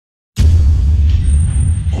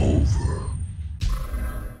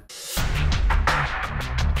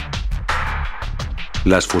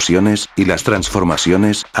Las fusiones y las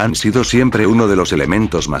transformaciones han sido siempre uno de los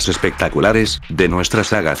elementos más espectaculares de nuestra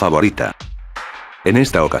saga favorita. En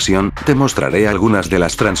esta ocasión, te mostraré algunas de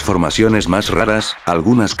las transformaciones más raras,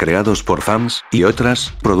 algunas creados por fans, y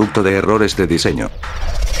otras, producto de errores de diseño.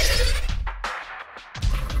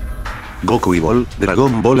 Goku y Ball,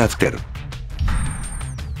 Dragon Ball After.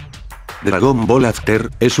 Dragon Ball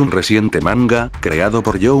After es un reciente manga, creado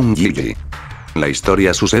por Young. La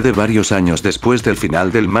historia sucede varios años después del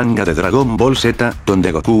final del manga de Dragon Ball Z,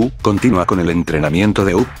 donde Goku continúa con el entrenamiento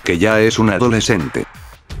de Up, que ya es un adolescente.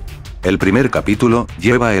 El primer capítulo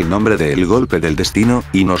lleva el nombre de El golpe del destino,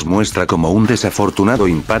 y nos muestra cómo un desafortunado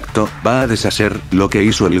impacto va a deshacer lo que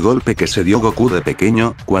hizo el golpe que se dio Goku de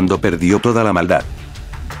pequeño, cuando perdió toda la maldad.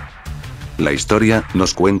 La historia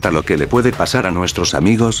nos cuenta lo que le puede pasar a nuestros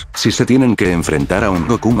amigos si se tienen que enfrentar a un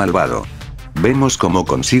Goku malvado. Vemos cómo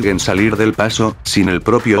consiguen salir del paso sin el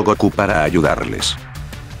propio Goku para ayudarles.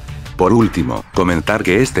 Por último, comentar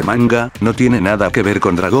que este manga no tiene nada que ver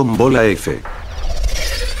con Dragon Ball AF.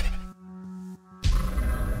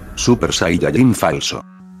 Super Saiyajin falso.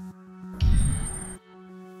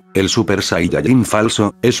 El Super Saiyajin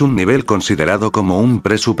falso es un nivel considerado como un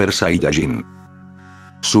pre-Super Saiyajin.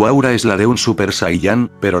 Su aura es la de un Super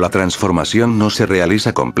Saiyan, pero la transformación no se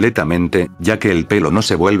realiza completamente, ya que el pelo no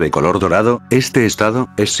se vuelve color dorado. Este estado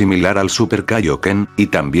es similar al Super Kaioken, y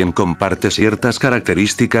también comparte ciertas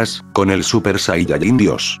características con el Super Saiyajin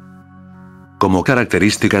Dios. Como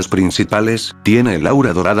características principales, tiene el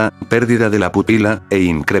aura dorada, pérdida de la pupila, e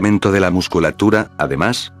incremento de la musculatura.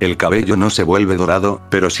 Además, el cabello no se vuelve dorado,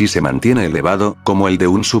 pero sí se mantiene elevado, como el de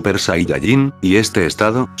un Super Saiyajin, y este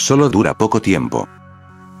estado solo dura poco tiempo.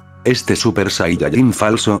 Este Super Saiyajin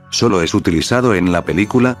falso solo es utilizado en la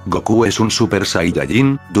película Goku es un Super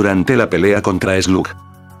Saiyajin, durante la pelea contra Slug.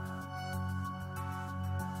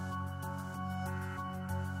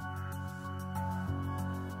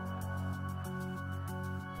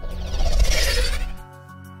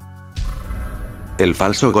 El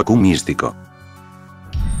falso Goku místico.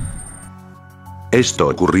 Esto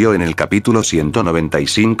ocurrió en el capítulo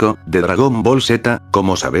 195 de Dragon Ball Z.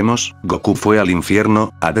 Como sabemos, Goku fue al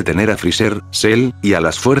infierno a detener a Freezer, Cell y a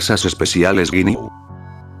las fuerzas especiales Ginyu.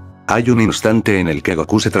 Hay un instante en el que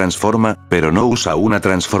Goku se transforma, pero no usa una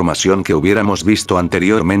transformación que hubiéramos visto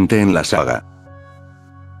anteriormente en la saga.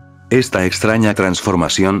 Esta extraña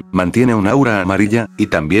transformación mantiene un aura amarilla, y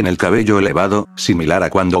también el cabello elevado, similar a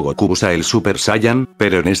cuando Goku usa el Super Saiyan,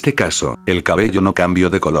 pero en este caso, el cabello no cambió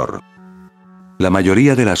de color. La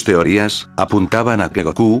mayoría de las teorías apuntaban a que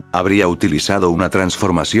Goku habría utilizado una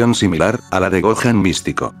transformación similar a la de Gohan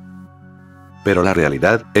místico. Pero la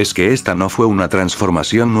realidad es que esta no fue una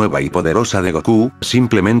transformación nueva y poderosa de Goku,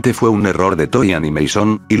 simplemente fue un error de Toei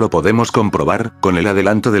Animation, y lo podemos comprobar con el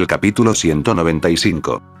adelanto del capítulo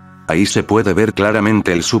 195. Ahí se puede ver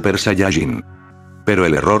claramente el Super Saiyajin. Pero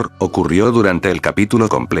el error ocurrió durante el capítulo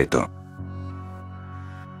completo.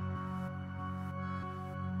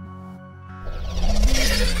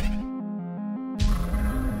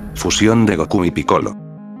 Fusión de Goku y Piccolo.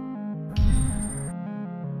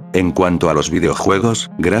 En cuanto a los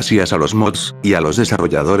videojuegos, gracias a los mods y a los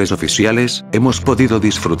desarrolladores oficiales, hemos podido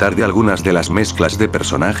disfrutar de algunas de las mezclas de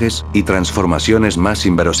personajes y transformaciones más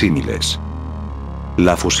inverosímiles.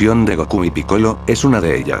 La fusión de Goku y Piccolo es una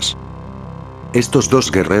de ellas. Estos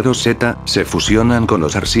dos guerreros Z se fusionan con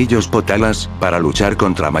los arcillos Potalas para luchar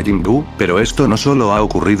contra Majin Buu, pero esto no solo ha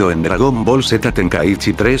ocurrido en Dragon Ball Z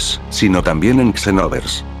Tenkaichi 3, sino también en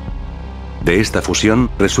Xenoverse. De esta fusión,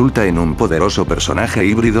 resulta en un poderoso personaje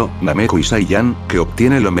híbrido, Nameku y Saiyan, que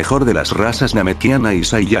obtiene lo mejor de las razas Namekiana y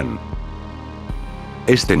Saiyan.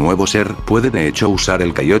 Este nuevo ser puede de hecho usar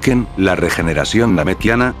el Kaioken, la regeneración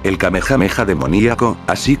Namekiana, el Kamehameha demoníaco,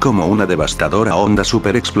 así como una devastadora onda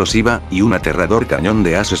super explosiva, y un aterrador cañón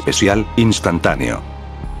de as especial, instantáneo.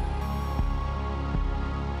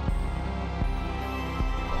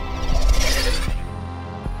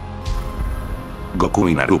 Goku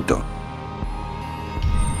y Naruto.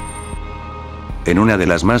 En una de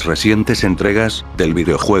las más recientes entregas del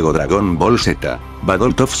videojuego Dragon Ball Z,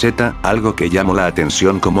 Battle of Z, algo que llamó la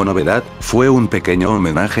atención como novedad, fue un pequeño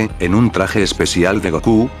homenaje en un traje especial de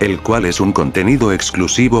Goku, el cual es un contenido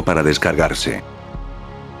exclusivo para descargarse.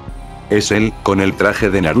 Es él, con el traje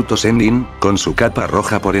de Naruto Sennin, con su capa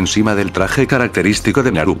roja por encima del traje característico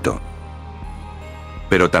de Naruto.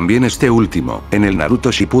 Pero también este último, en el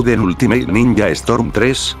Naruto Shippuden Ultimate Ninja Storm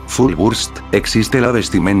 3, Full Burst, existe la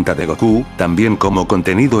vestimenta de Goku, también como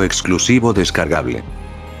contenido exclusivo descargable.